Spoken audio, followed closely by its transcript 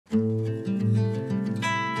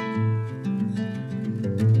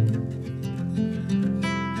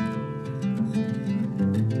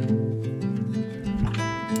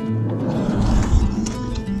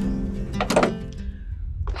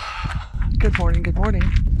morning, good morning.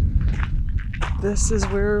 This is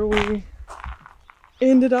where we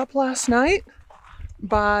ended up last night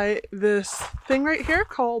by this thing right here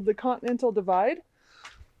called the Continental Divide.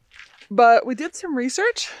 But we did some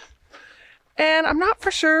research and I'm not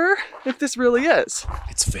for sure if this really is.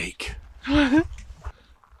 It's fake.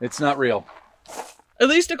 It's not real. At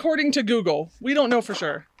least according to Google. We don't know for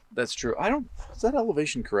sure. That's true. Is that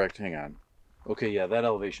elevation correct? Hang on. Okay, yeah, that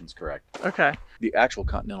elevation's correct. Okay. The actual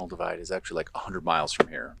Continental Divide is actually like 100 miles from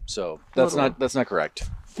here. So that's not correct.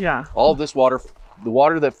 Yeah. All of this water, the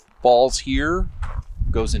water that falls here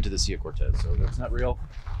goes into the Sea of Cortez. So that's not real.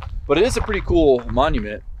 But it is a pretty cool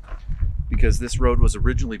monument because this road was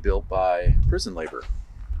originally built by prison labor.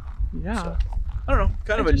 Yeah. So, I don't know,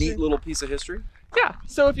 kind of a neat little piece of history. Yeah.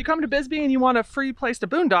 So if you come to Bisbee and you want a free place to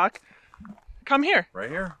boondock, come here.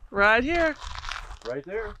 Right here. Right here. Right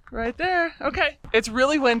there. Right there. Okay. It's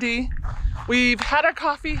really windy. We've had our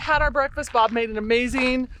coffee, had our breakfast. Bob made an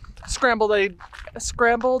amazing scrambled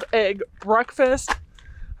egg breakfast.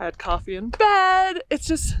 I had coffee in bed. It's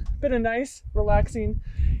just been a nice, relaxing,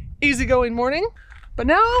 easygoing morning. But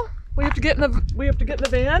now we have to get in the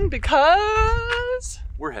van because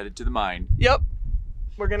we're headed to the mine. Yep.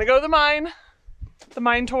 We're gonna go to the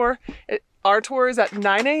mine tour. Our tour is at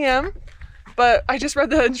 9 a.m. But I just read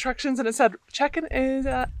the instructions and it said check-in is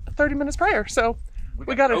at 30 minutes prior. So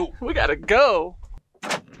we gotta go.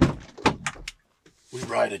 We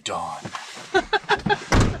ride at dawn.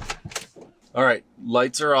 All right,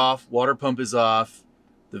 lights are off, water pump is off,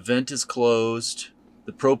 the vent is closed,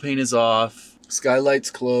 the propane is off,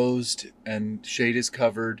 skylight's closed, and shade is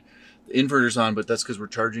covered. The inverter's on, but that's because we're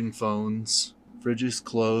charging phones. Fridge is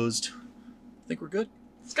closed. I think we're good.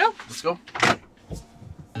 Let's go. Let's go.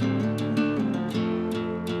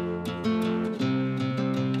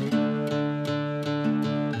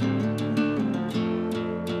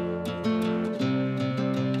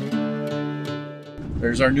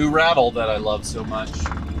 There's our new rattle that I love so much.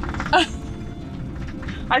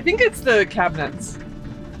 I think it's the cabinets.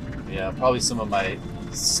 Yeah, probably some of my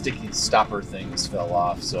sticky stopper things fell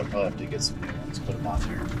off, so I probably have to get some new ones, put them on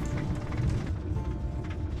here.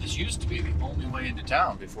 This used to be the only way into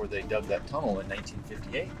town before they dug that tunnel in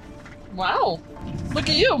 1958. Wow. Look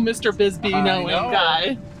at you, Mr. Bisbee knowing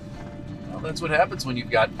guy. Well, that's what happens when you've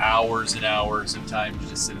got hours and hours of time to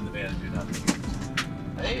just sit in the van and do nothing.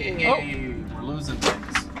 Hey, we're losing things.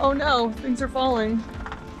 Oh no, things are falling.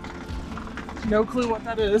 No clue what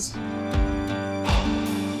that is.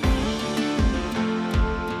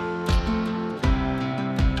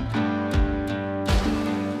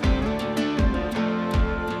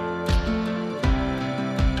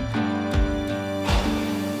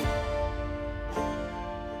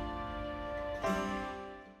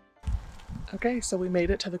 Okay, so we made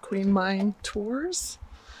it to the Queen Mine Tours.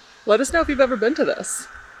 Let us know if you've ever been to this.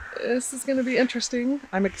 This is going to be interesting.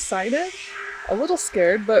 I'm excited, a little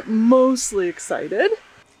scared, but mostly excited.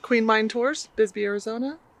 Queen Mine Tours, Bisbee,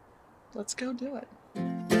 Arizona. Let's go do it.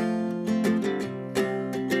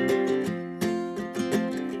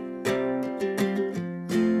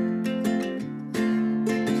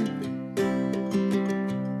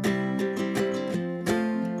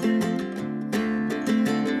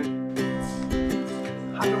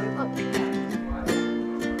 How do I look?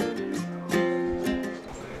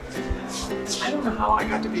 I don't know how I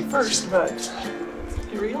got to be first, but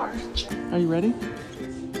here we are. Are you ready?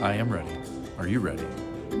 I am ready. Are you ready?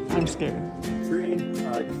 I'm scared. Tree, just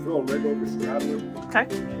throw a leg over straddler. Okay.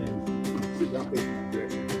 And sit down facing the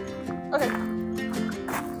direction. Okay.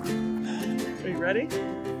 Are you ready?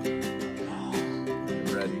 I'm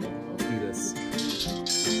ready. Let's do this.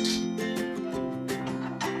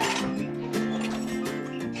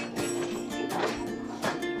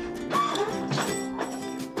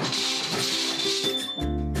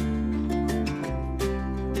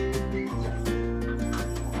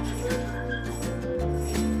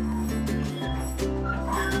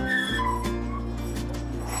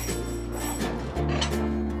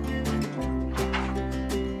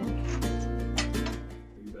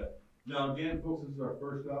 Now again, folks, this is our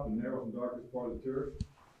first stop in the narrowest and darkest part of the tour.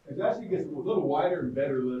 It actually gets a little wider and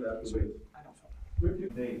better lit after this.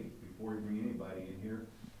 Days before you bring anybody in here.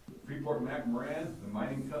 Freeport-McMoran, the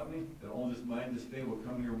mining company that owns this mine, this day will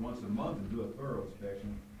come here once a month and do a thorough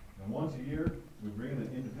inspection. And once a year, we bring in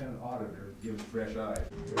an independent auditor to give us fresh eyes.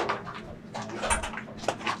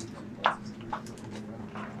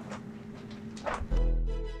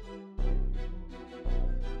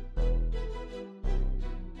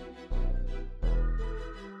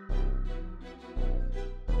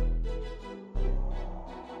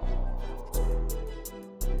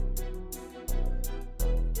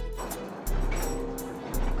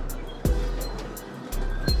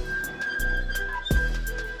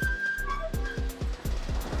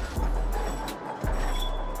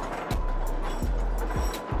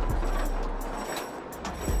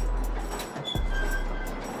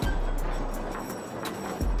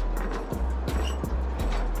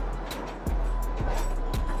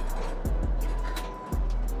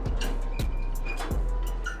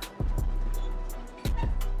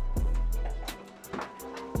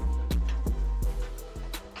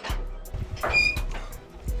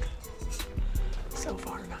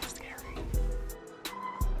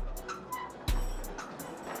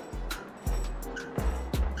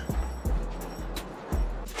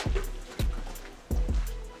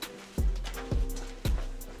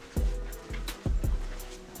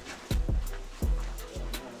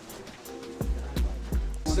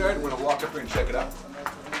 we're gonna walk up here and check it out.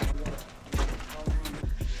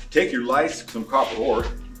 Take your lights, some copper ore,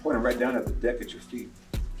 point it right down at the deck at your feet.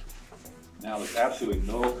 Now there's absolutely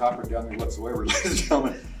no copper down there whatsoever, ladies and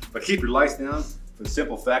gentlemen. But keep your lights down for the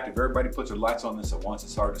simple fact if everybody puts their lights on this at once,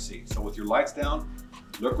 it's hard to see. So with your lights down,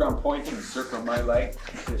 look around pointing and circle on my light.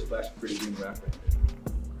 It's flashing pretty green back right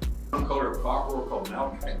there. One color of copper ore called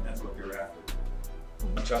malachite, and that's what you're after.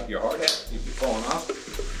 Watch out for your hard hat, see if you're falling off.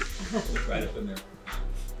 Look right up in there.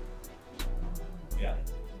 Yeah.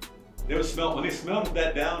 They would smelt, when they smelted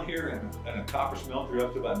that down here and a copper smelter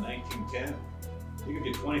up to about 1910, you could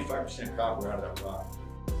get 25% copper out of that rock.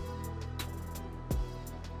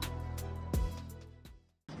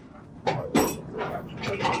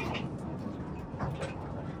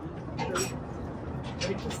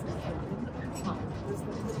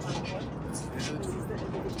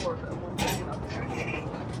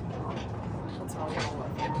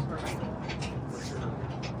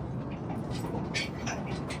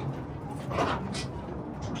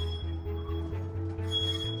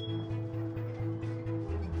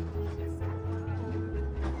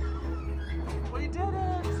 We did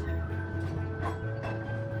it!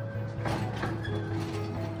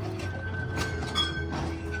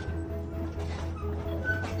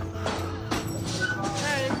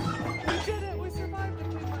 Hey, we did it! We survived the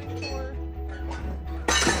 294.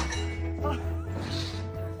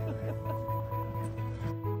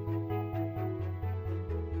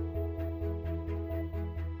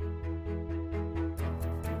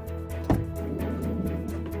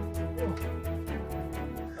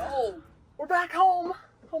 Oh, we're back home.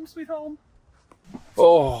 Home sweet home.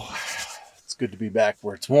 Oh, it's good to be back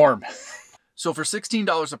where it's warm. So for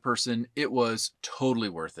 $16 a person, it was totally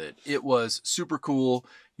worth it. It was super cool.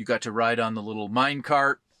 You got to ride on the little mine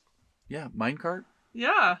cart. Yeah, mine cart.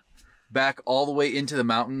 Yeah. Back all the way into the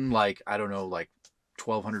mountain, like, I don't know, like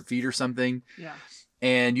 1,200 feet or something. Yeah.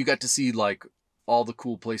 And you got to see like all the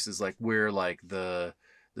cool places, like where like the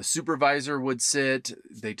supervisor would sit.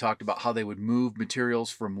 They talked about how they would move materials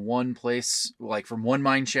from one place, like from one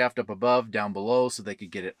mine shaft up above, down below, so they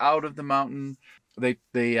could get it out of the mountain.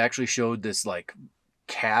 They actually showed this like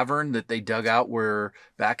cavern that they dug out where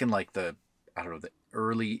back in like the, I don't know, the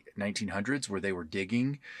early 1900s, where they were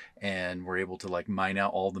digging and were able to like mine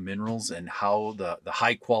out all the minerals and how the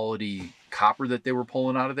high quality copper that they were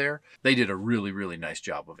pulling out of there. They did a really, really nice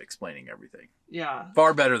job of explaining everything. Yeah.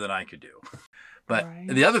 Far better than I could do. But Right.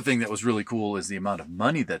 the other thing that was really cool is the amount of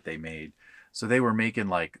money that they made. So they were making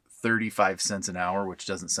like 35 cents an hour, which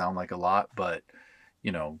doesn't sound like a lot, but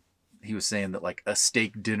you know, he was saying that like a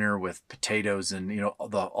steak dinner with potatoes and, you know,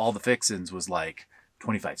 all the fixins was like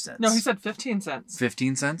 25 cents. No, he said 15 cents.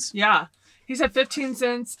 15 cents? Yeah. He said 15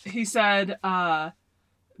 cents. He said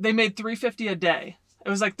they made $3.50 a day. It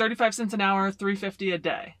was like 35 cents an hour, $3.50 a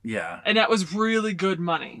day. Yeah. And that was really good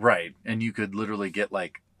money. Right. And you could literally get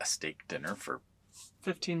like a steak dinner for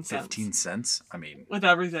 15 cents. 15 cents. I mean, with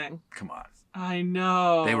everything. Come on. I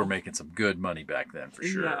know. They were making some good money back then for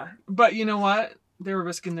sure. Yeah. But you know what? They were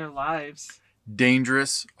risking their lives.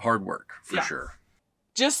 Dangerous, hard work for sure.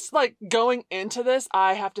 Just like going into this,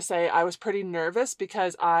 I have to say I was pretty nervous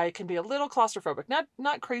because I can be a little claustrophobic.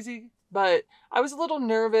 Not crazy, but I was a little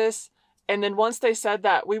nervous. And then once they said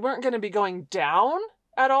that we weren't going to be going down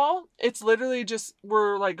at all, it's literally just,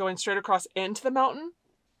 we're like going straight across into the mountain.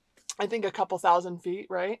 I think a couple thousand feet,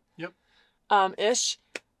 right? Yep. Ish.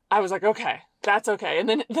 I was like, okay, that's okay. And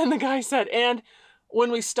then the guy said, and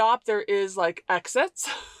when we stop, there is like exits.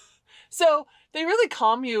 So they really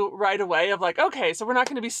calm you right away of like, okay, so we're not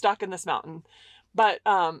going to be stuck in this mountain. But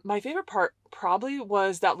my favorite part probably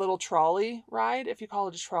was that little trolley ride, if you call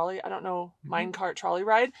it a trolley. I don't know, minecart trolley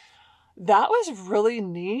ride. That was really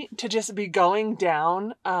neat to just be going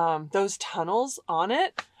down those tunnels on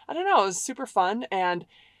it. I don't know, it was super fun and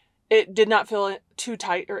it did not feel too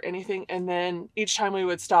tight or anything. And then each time we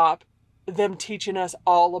would stop, them teaching us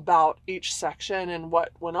all about each section and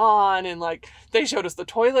what went on. And like, they showed us the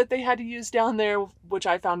toilet they had to use down there, which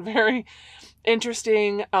I found very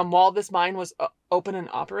interesting. While this mine was open and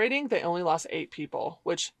operating, they only lost 8 people,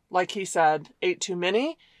 which like he said, 8 too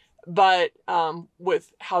many. But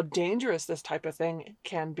with how dangerous this type of thing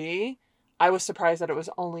can be, I was surprised that it was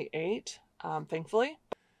only 8, thankfully.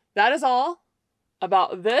 That is all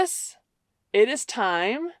about this. It is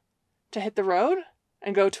time to hit the road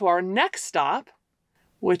and go to our next stop,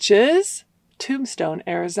 which is Tombstone,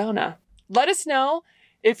 Arizona. Let us know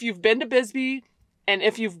if you've been to Bisbee and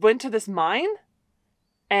if you've been to this mine.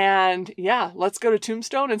 And yeah, let's go to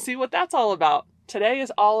Tombstone and see what that's all about. Today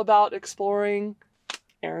is all about exploring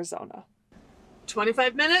Arizona.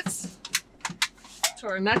 25 minutes to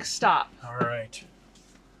our next stop. All right.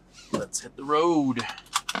 Let's hit the road.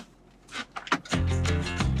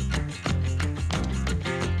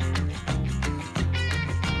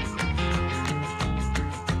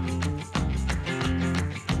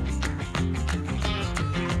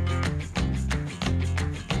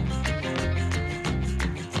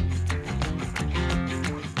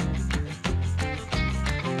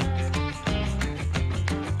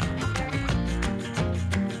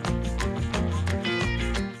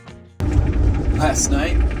 Last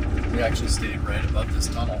night, we actually stayed right above this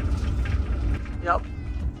tunnel. Yep.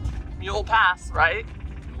 Mule Pass, right?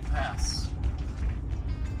 Mule Pass.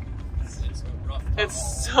 It's a rough tunnel.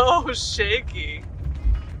 It's so shaky.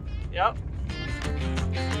 Yep.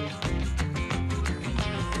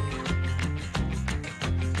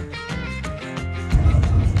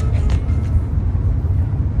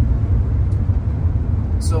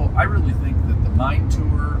 So I really think that the mine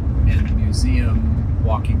tour and the museum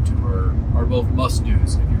walking tour are both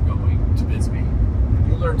must-dos if you're going to Bisbee.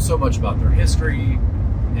 You learn so much about their history,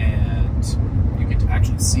 and you get to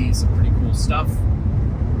actually see some pretty cool stuff.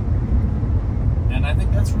 And I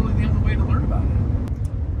think that's really the only way to learn about it.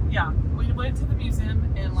 Yeah, we went to the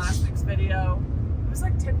museum in last week's video. It was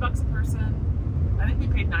like 10 bucks a person. I think we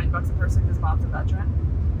paid 9 bucks a person because Bob's a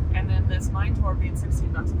veteran. And then this mine tour being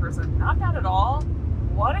 16 bucks a person. Not bad at all.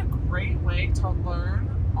 What a great way to learn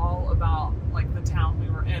all about like the town we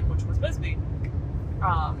were in, which was Bisbee.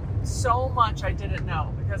 So much I didn't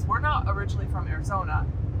know because we're not originally from Arizona,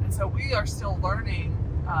 and so we are still learning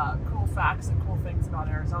cool facts and cool things about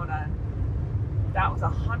Arizona. And that was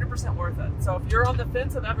 100% worth it. So if you're on the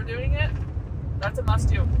fence of ever doing it, that's a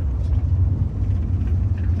must-do.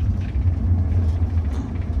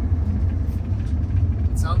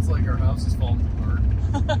 It sounds like our house is falling apart.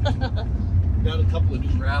 Got a couple of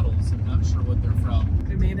new rattles. I'm not sure what they're from.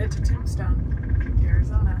 We made it to Tombstone,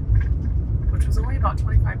 Arizona, which was only about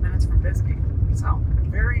 25 minutes from Bisbee. So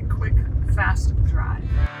very quick, fast drive.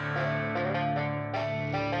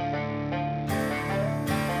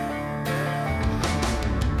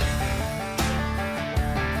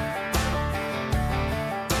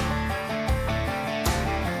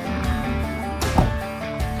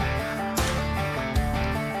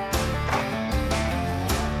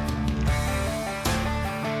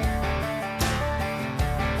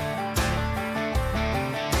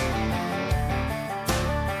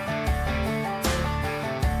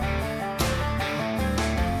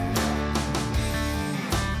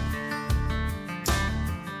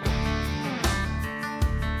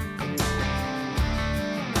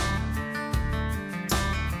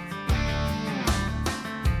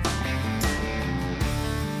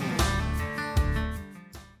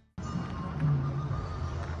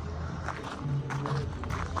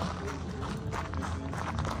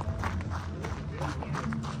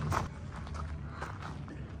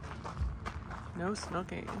 No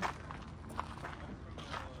smoking.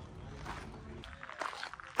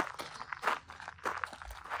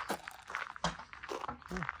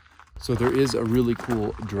 So there is a really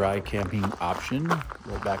cool dry camping option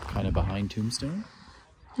right back kind of behind Tombstone.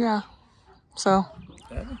 Yeah. So.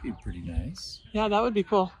 That would be pretty nice. Yeah, that would be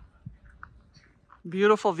cool.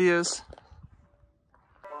 Beautiful views.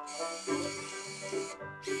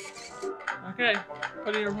 Okay,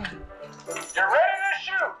 put in your. You're ready to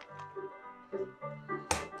shoot!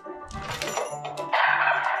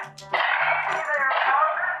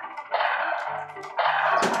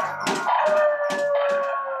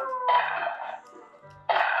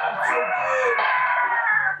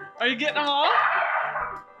 Are you getting them all?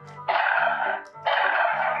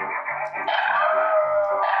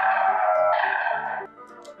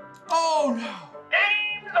 Oh no!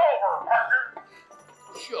 Game's over, partner!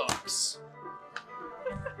 Shucks.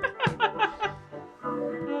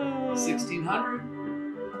 1600?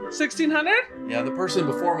 1600? Yeah, the person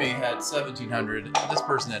before me had 1700. This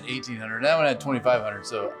person had 1800. That one had 2500.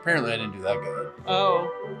 So apparently I didn't do that good. Oh,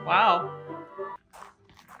 wow.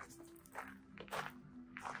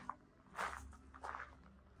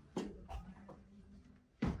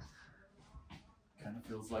 Kind of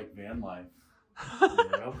feels like van life.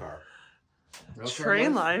 Rail car.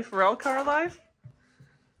 Train life, rail car life.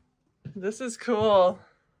 This is cool.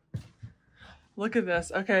 Look at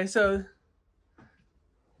this. Okay, so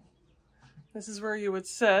this is where you would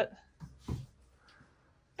sit.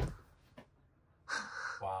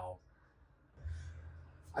 Wow.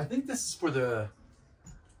 I think this is for the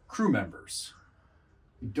crew members.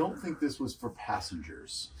 I don't think this was for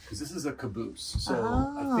passengers because this is a caboose. So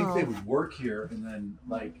I think they would work here and then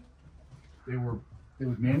like they would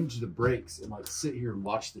manage the brakes and like sit here and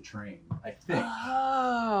watch the train. I think.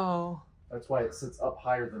 Oh. That's why it sits up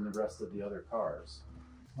higher than the rest of the other cars.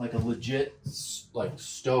 like a legit like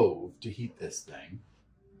stove to heat this thing.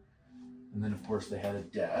 And then of course they had a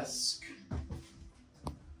desk.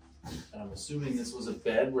 And I'm assuming this was a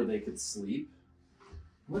bed where they could sleep.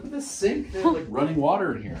 Look at this sink. They have like running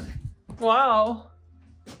water in here. Wow.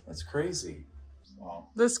 That's crazy. Wow.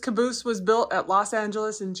 This caboose was built at Los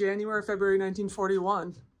Angeles in January, February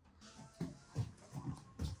 1941.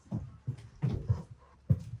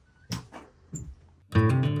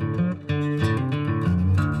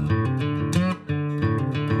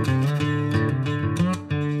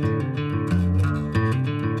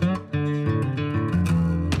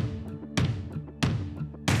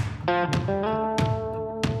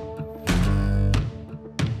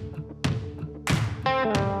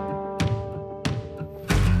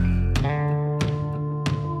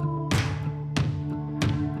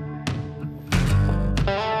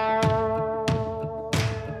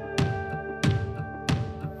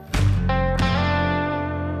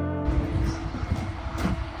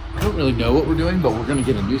 I don't really know what we're doing, but we're going to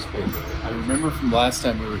get a newspaper. I remember from last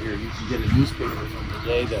time we were here, you can get a newspaper from the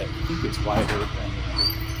day that I think it's Wyatt Earp and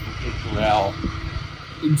the Corral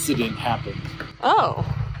incident happened. Oh.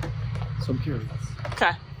 So I'm curious.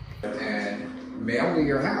 Okay. And mail to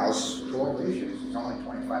your house, 12 issues. It's only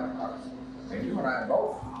 $25. And you and I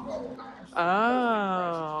both.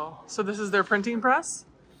 Oh. So this is their printing press?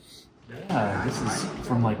 Yeah, this is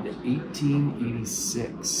from like the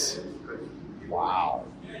 1886. Wow.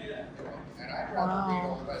 And I'd rather read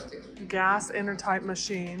all the rest of it. Gas intertype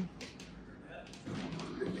machine.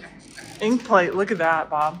 Ink plate. Look at that,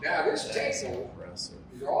 Bob. Now this table,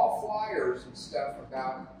 these are all flyers and stuff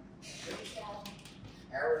about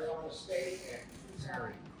Arizona State and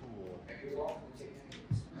Very cool.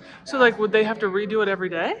 So like, would they have to redo it every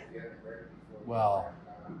day? Well,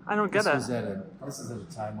 I don't get this it. is at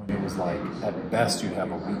a time when it was like, at best you'd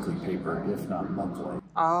have a weekly paper, if not monthly.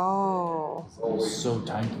 Oh. It was so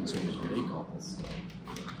time consuming to make all this stuff.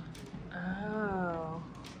 Oh.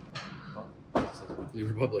 The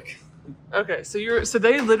Republic. Okay, so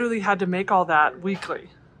they literally had to make all that weekly,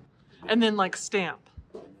 and then like stamp.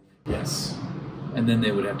 Yes. And then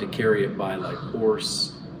they would have to carry it by like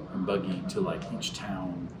horse and buggy to like each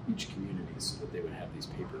town, each community, so that they would have these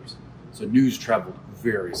papers. So news traveled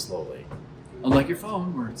very slowly. Unlike your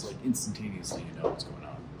phone, where it's like instantaneously you know what's going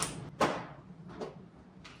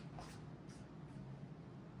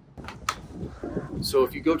on. So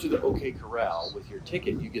if you go to the OK Corral with your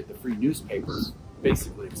ticket, you get the free newspaper,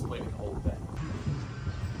 basically explaining the whole thing.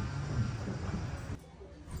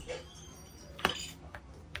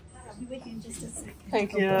 I'll be with you in just a second.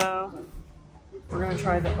 Thank you. We're gonna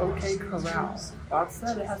try the OK Corral. Bob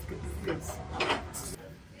said it has good stuff.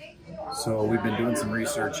 So we've been doing some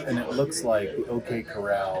research, and it looks like the OK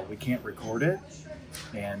Corral, we can't record it,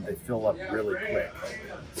 and they fill up really quick.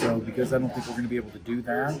 So because I don't think we're going to be able to do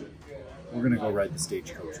that, we're going to go ride the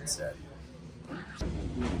stagecoach instead.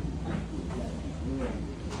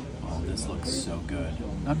 Oh, this looks so good.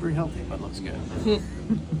 Not very healthy, but looks good.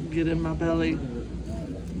 Get in my belly.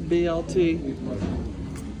 BLT.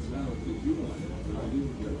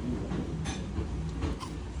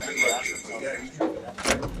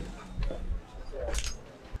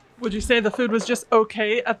 Would you say the food was just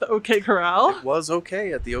okay at the OK Corral? It was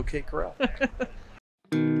okay at the OK Corral.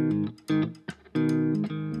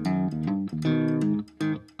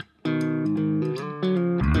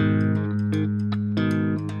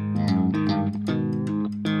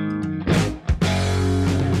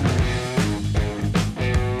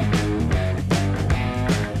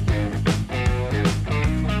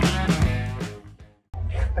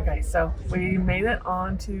 Okay, so we made it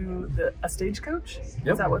onto a stagecoach.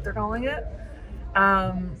 Yep. Is that what they're calling it?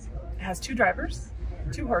 It has 2 drivers,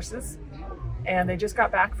 2 horses, and they just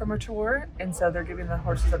got back from a tour, and so they're giving the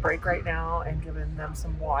horses a break right now and giving them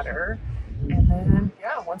some water. And then,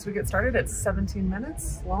 yeah, once we get started, it's 17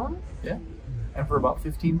 minutes long. Yeah, and for about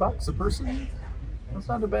 $15 a person, that's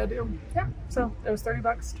not a bad deal. Yeah, so it was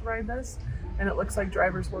 $30 to ride this, and it looks like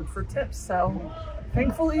drivers work for tips, so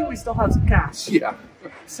thankfully we still have some cash. Yeah.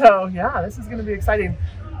 So yeah, this is going to be exciting.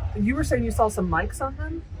 You were saying you saw some mics on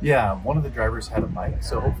them? Yeah, one of the drivers had a mic,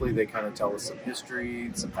 so hopefully they kind of tell us some history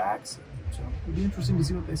and some facts. So it'll be interesting to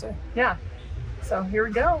see what they say. Yeah. So here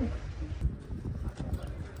we go.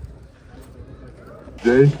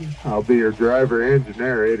 Jason, I'll be your driver and your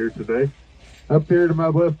narrator today. Up here to my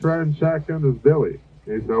left riding shotgun is Billy.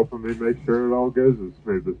 He's helping me make sure it all goes as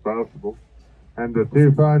smooth as possible. And the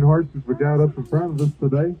 2 fine horses we got up in front of us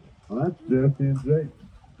today, well, that's Jesse and Jake.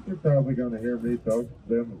 You're probably going to hear me talk to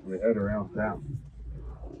them as we head around town.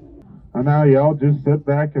 I And now y'all just sit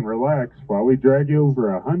back and relax while we drag you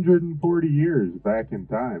over 140 years back in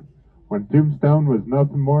time, when Tombstone was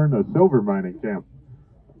nothing more than a silver mining camp.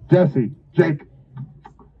 Jesse, Jake,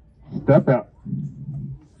 step out.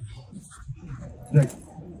 Jake,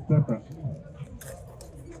 step out.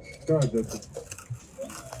 Go ahead, Jesse.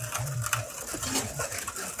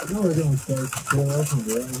 Now we're going to start to pull off on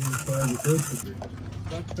the right hand side of the first degree.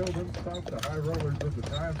 Let's still don't stop the high rollers of the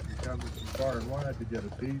time from coming from far and wide to get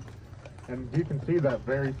a seat. And you can see that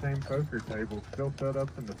very same poker table still set up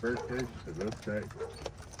in the birdcage to this day.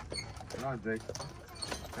 Come on, Jake.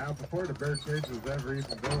 Now, before the birdcage was ever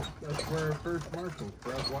even built, that's where our first marshal,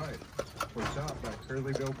 Fred White, was shot by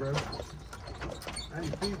Curly Bill Brooks. And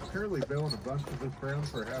you see Curly Bill and a bunch of his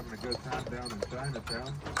friends were having a good time down in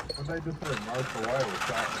Chinatown when they just heard Marshal White was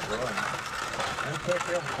shot and run. And it took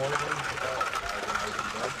him 4 days to go.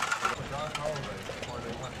 John Holloway before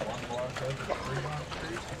they went 1 block over to Fremont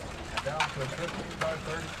Street and down to a 15 by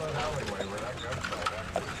 30 foot alleyway where that gunfight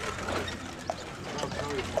actually took place. I'll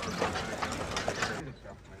tell you more about that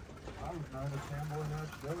gunfight. I was known as Campbell and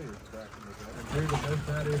Nash Billiards back in the day. And due to Miss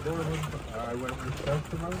Hattie Borland, I went with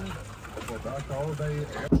testimony. Well, that's all they.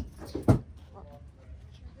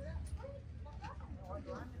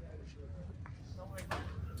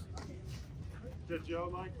 Did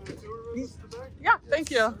y'all like the tour with us today? Yeah,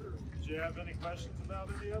 thank you. Did you have any questions about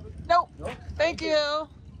any of it? Nope. Thank you.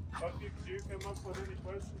 If you do come up with any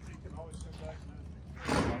questions, you can always come back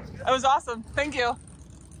and That was awesome. Thank you.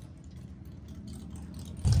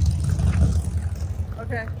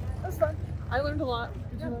 Okay, that's fun. I learned a lot.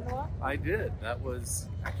 Did you learn a lot? I did. That was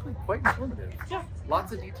actually quite informative. Yeah.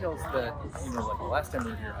 Lots of details that, you know, like the last time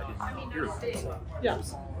we were here, I didn't hear. So Yeah.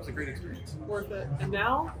 it was a great experience. Worth it. And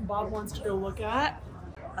now Bob wants to go look at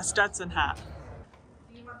a Stetson hat.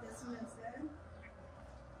 Do you want this one instead?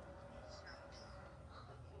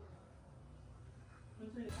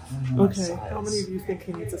 Okay, how many of you think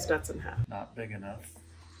he needs a Stetson hat? Not big enough.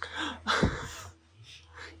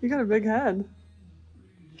 You got a big head.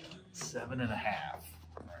 7.5.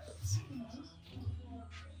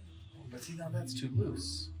 But see, now that's too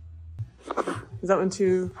loose. Is that one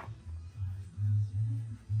too?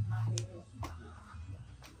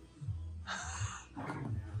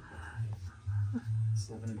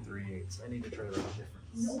 Seven and 3/8. I need to try that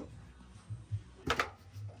difference.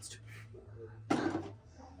 That's too big.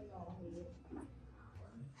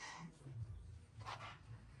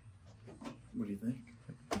 What do you think?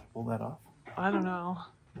 Pull that off? I don't know.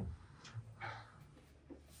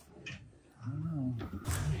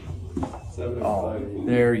 Oh,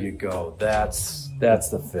 there you go. That's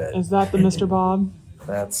the fit. Is that the Mr. Bob?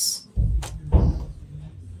 That's. I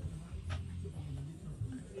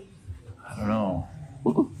don't know.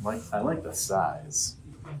 I like the size.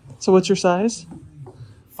 So what's your size?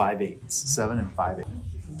 5/8. 7 and 5/8.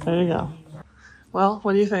 There you go. Well,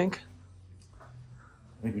 what do you think?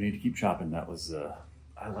 I think we need to keep shopping. That was.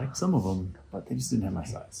 I liked some of them, but they just didn't have my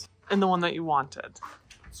size. And the one that you wanted.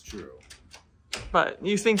 It's true. But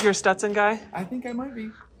you think you're a Stetson guy? I think I might be.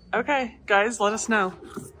 Okay, guys, let us know.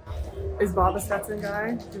 Is Bob a Stetson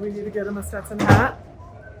guy? Do we need to get him a Stetson hat?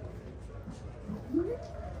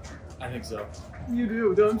 I think so. You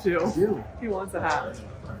do, don't you? I do. He wants a hat.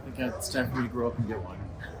 I think it's time for me to grow up and get one.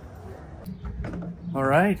 All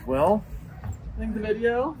right, well, I think the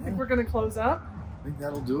video, I think we're gonna close up. I think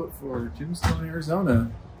that'll do it for Tombstone,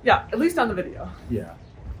 Arizona. Yeah, at least on the video. Yeah,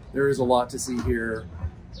 there is a lot to see here.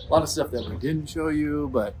 A lot of stuff that we didn't show you,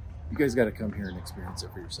 but you guys got to come here and experience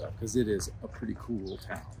it for yourself because it is a pretty cool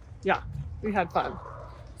town. Yeah, we had fun.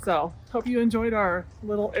 So, hope you enjoyed our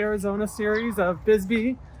little Arizona series of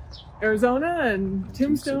Bisbee, Arizona and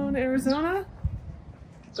Tombstone, Arizona.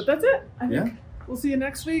 But that's it. I think we'll see you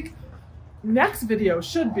next week. Next video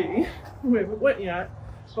should be, we haven't went yet,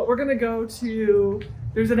 but we're gonna go to,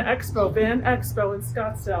 there's an expo, Van Expo in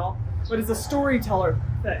Scottsdale, but it's a storyteller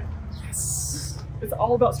thing. Yes. It's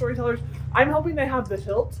all about storytellers. I'm hoping they have the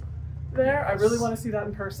hilt there. I really want to see that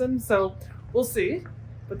in person, so we'll see.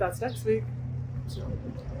 But that's next week.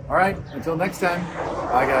 All right, until next time.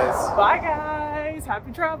 Bye, guys. Bye, guys.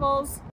 Happy travels.